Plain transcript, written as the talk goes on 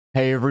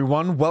Hey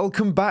everyone,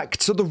 welcome back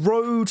to The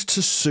Road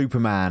to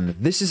Superman.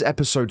 This is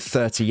episode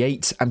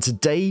 38, and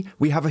today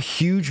we have a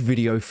huge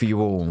video for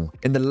you all.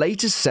 In the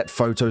latest set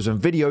photos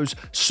and videos,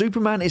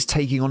 Superman is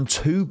taking on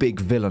two big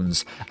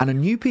villains, and a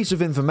new piece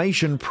of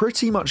information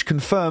pretty much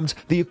confirmed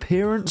the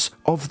appearance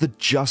of the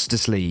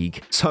Justice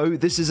League. So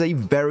this is a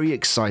very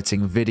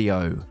exciting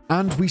video.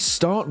 And we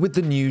start with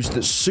the news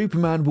that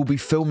Superman will be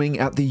filming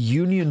at the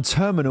Union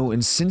Terminal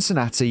in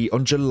Cincinnati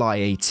on July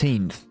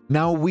 18th.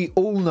 Now, we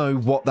all know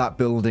what that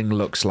building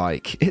looks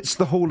like. It's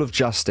the Hall of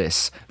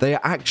Justice. They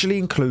are actually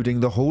including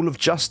the Hall of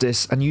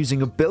Justice and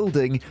using a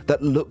building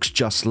that looks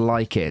just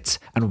like it.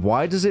 And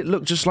why does it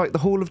look just like the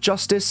Hall of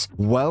Justice?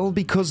 Well,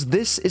 because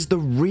this is the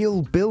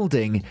real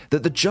building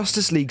that the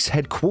Justice League's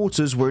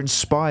headquarters were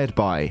inspired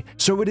by.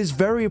 So it is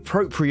very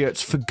appropriate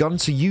for Gunn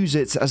to use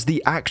it as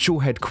the actual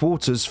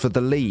headquarters for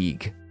the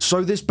League.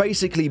 So this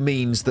basically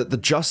means that the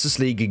Justice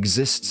League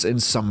exists in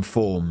some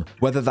form,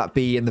 whether that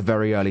be in the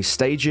very early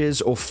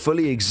stages or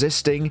fully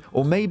existing,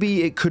 or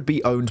maybe it could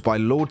be owned by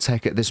Lord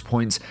Tech at this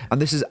point,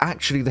 and this is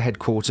actually the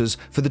headquarters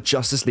for the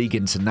Justice League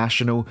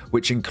International,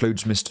 which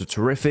includes Mr.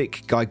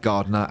 Terrific, Guy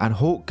Gardner, and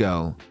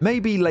Hawkgirl.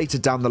 Maybe later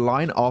down the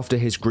line, after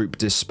his group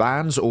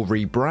disbands or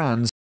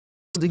rebrands,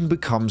 building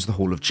becomes the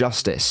Hall of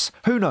Justice.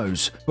 Who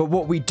knows? But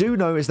what we do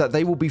know is that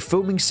they will be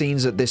filming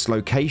scenes at this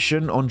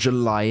location on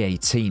July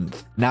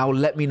 18th. Now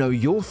let me know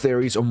your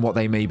theories on what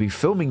they may be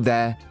filming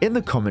there in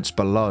the comments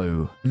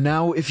below.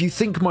 Now, if you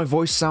think my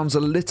voice sounds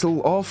a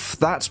little off,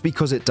 that's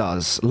because it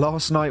does.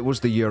 Last night was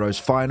the Euros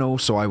final,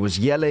 so I was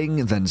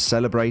yelling, then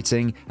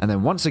celebrating, and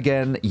then once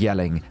again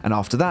yelling, and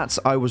after that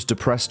I was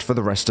depressed for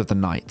the rest of the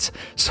night.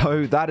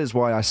 So that is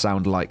why I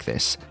sound like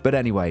this. But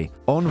anyway,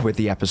 on with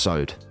the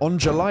episode. On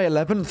July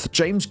 11th,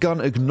 James Gunn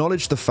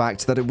acknowledged the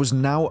fact that it was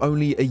now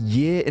only a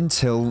year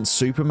until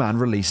Superman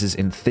releases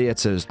in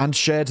theaters, and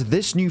shared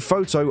this new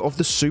photo of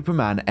the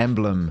Superman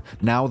emblem.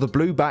 Now, the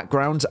blue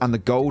background and the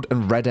gold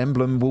and red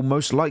emblem will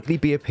most likely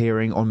be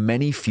appearing on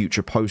many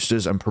future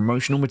posters and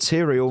promotional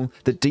material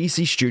that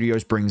DC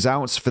Studios brings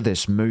out for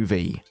this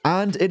movie.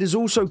 And it is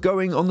also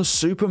going on the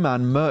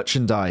Superman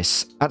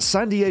merchandise. At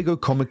San Diego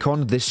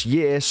Comic-Con this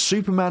year,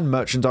 Superman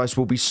merchandise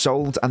will be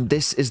sold, and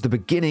this is the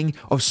beginning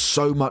of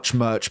so much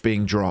merch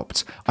being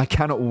dropped. I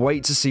cannot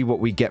wait to see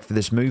what we get for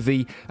this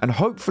movie, and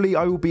hopefully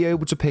I will be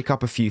able to pick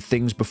up a few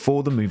things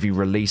before the movie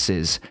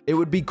releases. It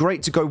would be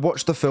great to go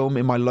watch the film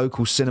in my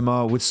local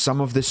cinema with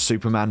some of this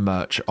Superman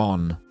merch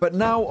on. But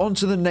now on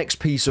to the next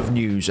piece of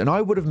news, and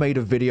I would have made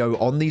a video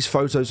on these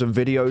photos and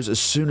videos as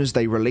soon as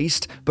they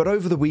released, but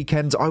over the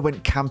weekend I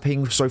went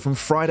camping, so from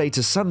Friday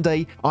to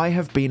Sunday I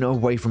have been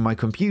away from my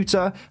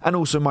computer and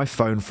also my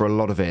phone for a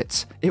lot of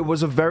it. It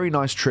was a very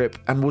nice trip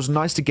and was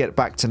nice to get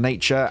back to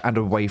nature and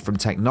away from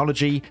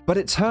technology, but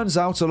it turns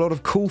out a lot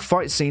of cool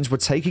fight scenes were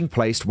taking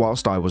place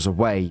whilst I was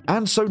away,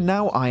 and so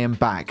now I am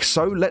back,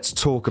 so let's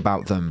talk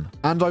about them.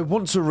 And I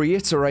want to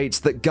reiterate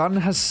that Gunn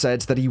has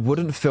said that he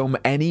wouldn't film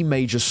any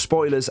major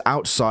spoilers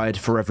outside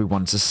for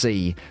everyone to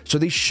see, so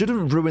these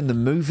shouldn't ruin the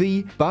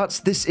movie, but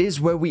this is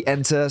where we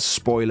enter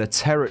spoiler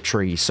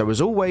territory, so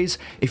as always,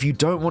 if you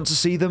don't want to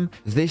see them,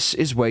 this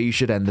is where you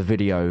should end the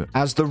video,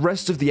 as the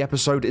rest of the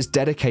episode is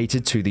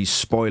dedicated to these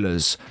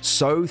spoilers.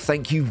 So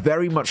thank you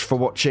very much for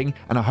watching,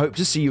 and I hope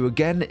to see you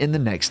again in the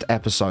next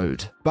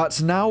episode.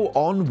 But now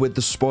on with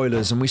the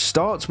spoilers, and we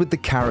start with the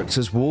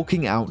characters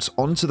walking out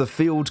onto the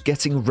field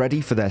getting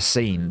ready for their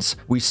scenes.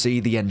 We see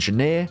the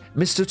Engineer,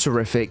 Mr.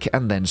 Terrific,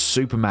 and then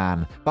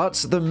Superman.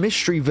 But the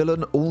mystery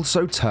villain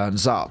also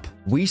turns up.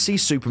 We see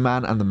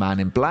Superman and the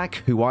Man in Black,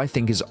 who I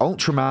think is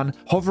Ultraman,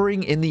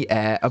 hovering in the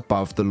air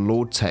above the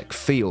Lord Tech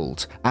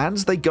field, and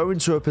they go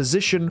into a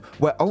position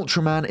where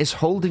Ultraman is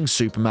holding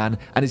Superman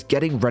and is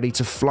getting ready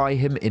to fly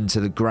him into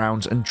the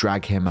ground and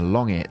drag him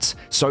along it.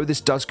 So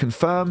this does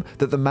confirm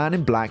that the Man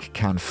in Black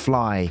can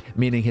fly,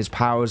 meaning his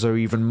powers are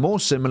even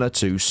more similar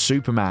to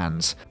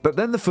Superman's. But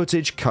then the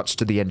footage cuts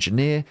to the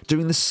Engineer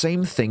doing the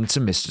same thing to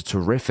Mr.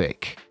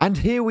 Terrific. And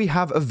here we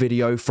have a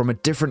video from a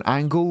different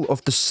angle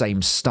of the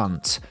same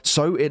stunt.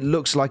 So it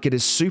looks like it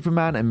is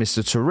Superman and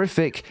Mr.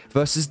 Terrific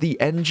versus the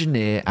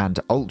Engineer and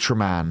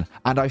Ultraman.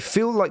 And I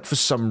feel like for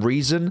some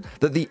reason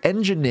that the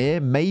Engineer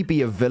may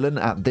be a villain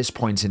at this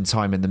point in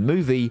time in the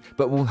movie,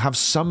 but will have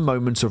some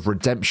moment of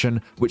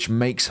redemption which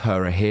makes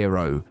her a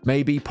hero.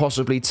 Maybe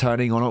possibly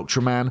turning on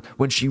Ultraman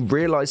when she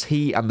realizes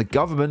he and the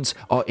government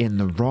are in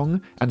the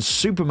wrong and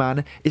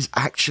Superman is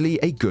actually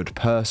a good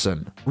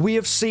person. We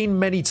have seen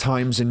many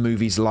times in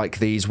movies like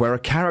these where a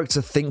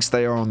character thinks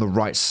they are on the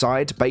right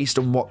side based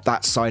on what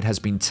that side has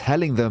been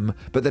telling them,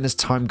 but then as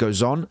time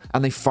goes on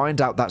and they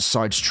find out that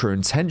side's true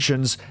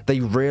intentions, they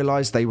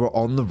realize they were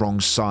on the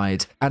wrong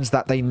side and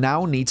that they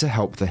now need to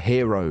help the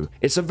hero.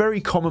 It's a very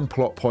common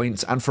plot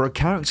point, and for a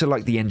character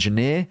like the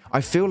Engineer,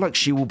 I feel like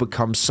she will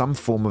become some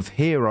form of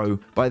hero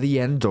by the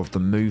end of the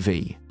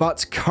movie.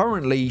 But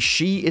currently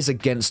she is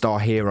against our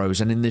heroes,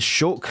 and in this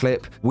short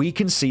clip we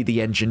can see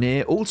the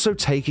Engineer also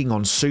taking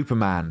on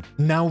Superman.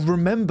 Now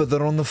remember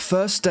that on the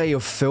first day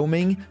of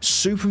filming,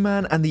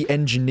 Superman and the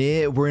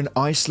Engineer were in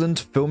isolation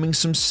Iceland filming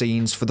some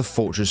scenes for the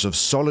Fortress of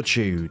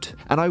Solitude,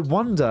 and I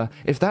wonder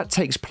if that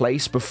takes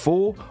place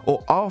before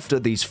or after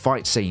these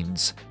fight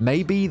scenes.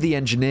 Maybe the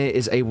engineer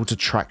is able to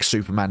track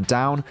Superman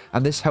down,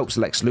 and this helps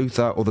Lex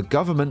Luthor or the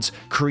government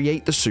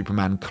create the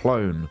Superman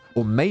clone.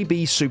 Or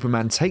maybe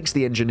Superman takes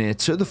the engineer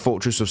to the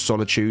Fortress of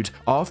Solitude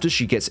after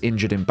she gets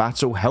injured in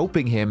battle,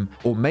 helping him,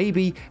 or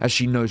maybe as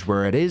she knows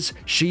where it is,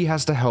 she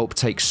has to help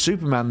take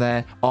Superman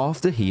there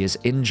after he is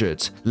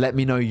injured. Let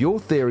me know your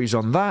theories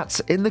on that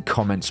in the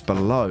comments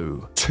below.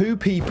 Two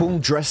people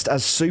dressed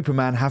as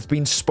Superman have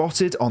been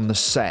spotted on the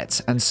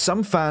set, and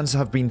some fans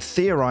have been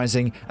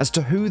theorizing as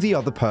to who the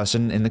other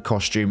person in the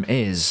costume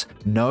is.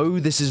 No,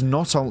 this is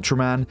not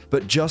Ultraman,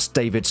 but just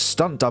David's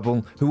stunt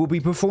double, who will be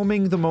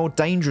performing the more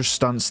dangerous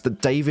stunts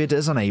that David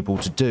is unable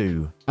to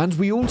do. And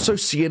we also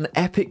see an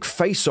epic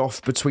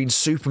face-off between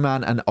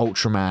Superman and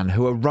Ultraman,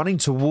 who are running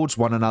towards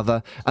one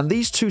another, and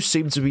these two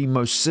seem to be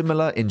most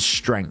similar in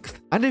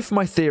strength. And if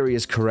my theory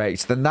is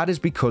correct, then that is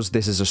because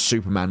this is a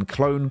Superman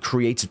clone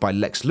created by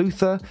Lex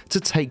Luthor to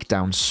take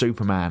down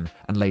Superman.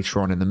 And later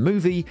on in the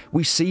movie,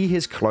 we see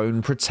his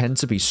clone pretend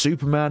to be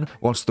Superman,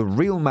 whilst the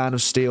real Man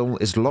of Steel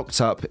is locked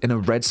up in a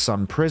Red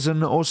Sun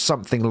prison or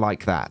something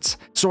like that.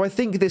 So I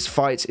think this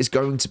fight is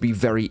going to be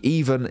very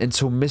even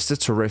until Mr.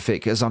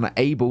 Terrific is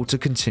unable to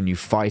continue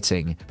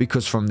fighting,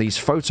 because from these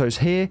photos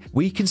here,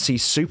 we can see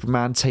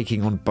Superman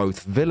taking on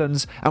both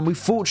villains, and we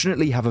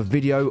fortunately have a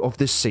video of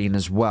this scene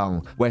as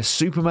well, where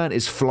Superman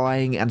is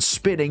flying and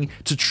spinning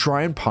to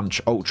try and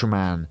punch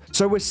Ultraman.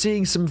 So we're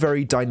seeing some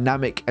very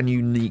dynamic and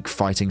unique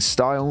fighting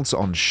styles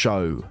on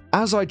show.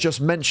 As I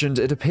just mentioned,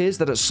 it appears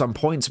that at some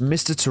point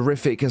Mr.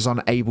 Terrific is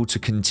unable to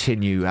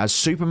continue, as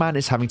Superman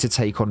is having to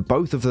take on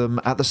both of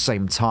them at the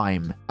same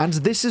time. And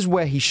this is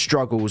where he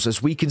struggles,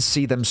 as we can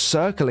see them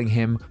circling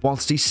him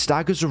whilst he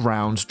staggers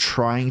around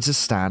trying to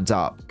stand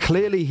up.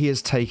 Clearly he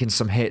has taken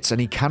some hits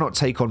and he cannot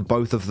take on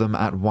both of them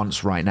at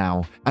once right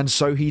now, and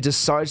so he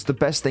decides the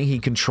best thing he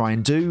can try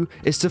and do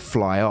is to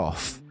fly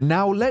off.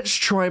 Now let's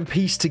try and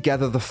piece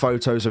together the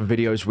photos and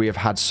videos we have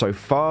had so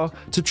far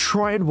to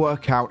try and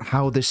work out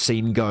how this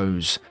scene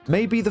goes.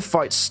 Maybe the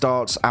fight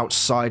starts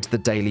outside the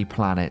Daily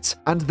Planet,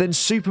 and then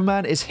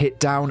Superman is hit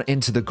down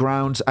into the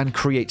ground and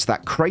creates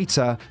that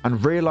crater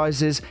and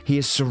realizes he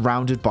is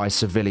surrounded by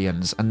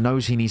civilians and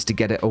knows he needs to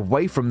get it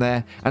away from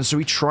there, and so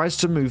he tries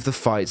to move the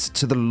fight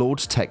to the Lord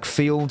Tech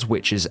field,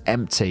 which is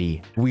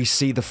empty. We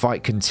see the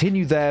fight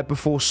continue there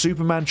before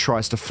Superman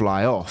tries to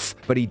fly off,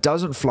 but he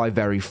doesn't fly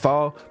very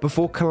far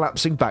before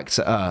collapsing back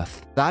to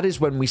Earth. That is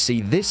when we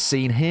see this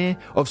scene here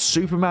of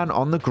Superman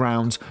on the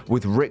ground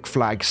with Rick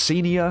Flag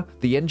Sr.,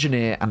 the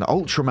engineer, and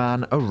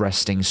Ultraman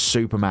arresting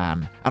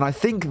Superman. And I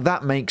think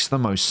that makes the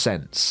most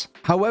sense.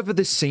 However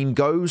this scene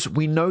goes,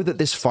 we know that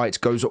this fight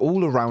goes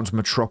all around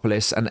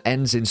Metropolis and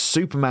ends in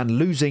Superman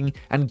losing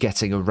and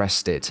getting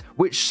arrested,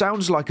 which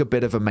sounds like a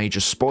bit of a major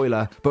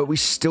spoiler, but we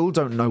still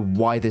don't know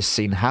why this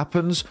scene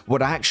happens,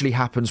 what actually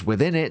happens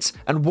within it,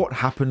 and what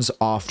happens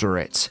after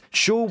it.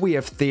 Sure, we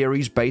have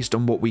theories based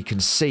on what we can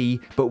see,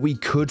 but we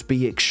could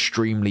be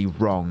extremely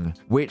wrong,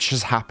 which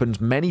has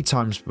happened many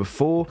times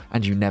before,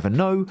 and you never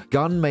know,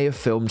 Gunn may have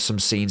filmed some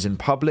scenes in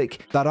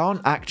public that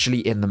aren't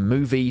actually in the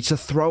movie to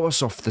throw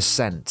us off the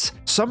scent.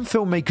 Some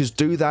filmmakers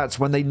do that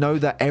when they know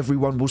that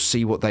everyone will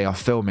see what they are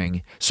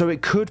filming, so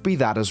it could be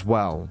that as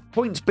well.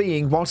 Point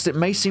being, whilst it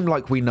may seem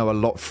like we know a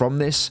lot from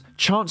this,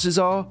 chances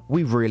are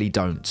we really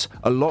don't.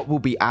 A lot will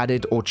be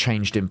added or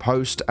changed in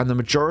post, and the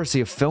majority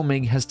of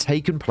filming has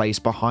taken place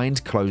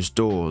behind closed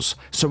doors,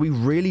 so we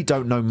really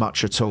don't know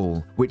much at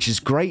all, which is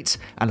great,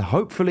 and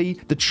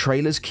hopefully the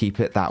trailers keep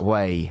it that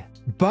way.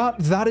 But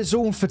that is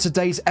all for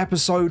today's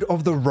episode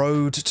of The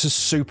Road to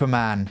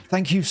Superman.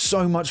 Thank you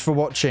so much for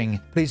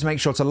watching. Please make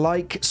sure to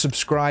like,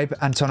 subscribe,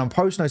 and turn on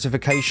post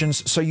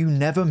notifications so you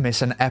never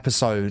miss an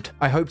episode.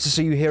 I hope to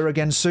see you here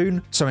again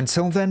soon, so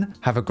until then,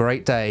 have a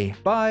great day.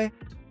 Bye!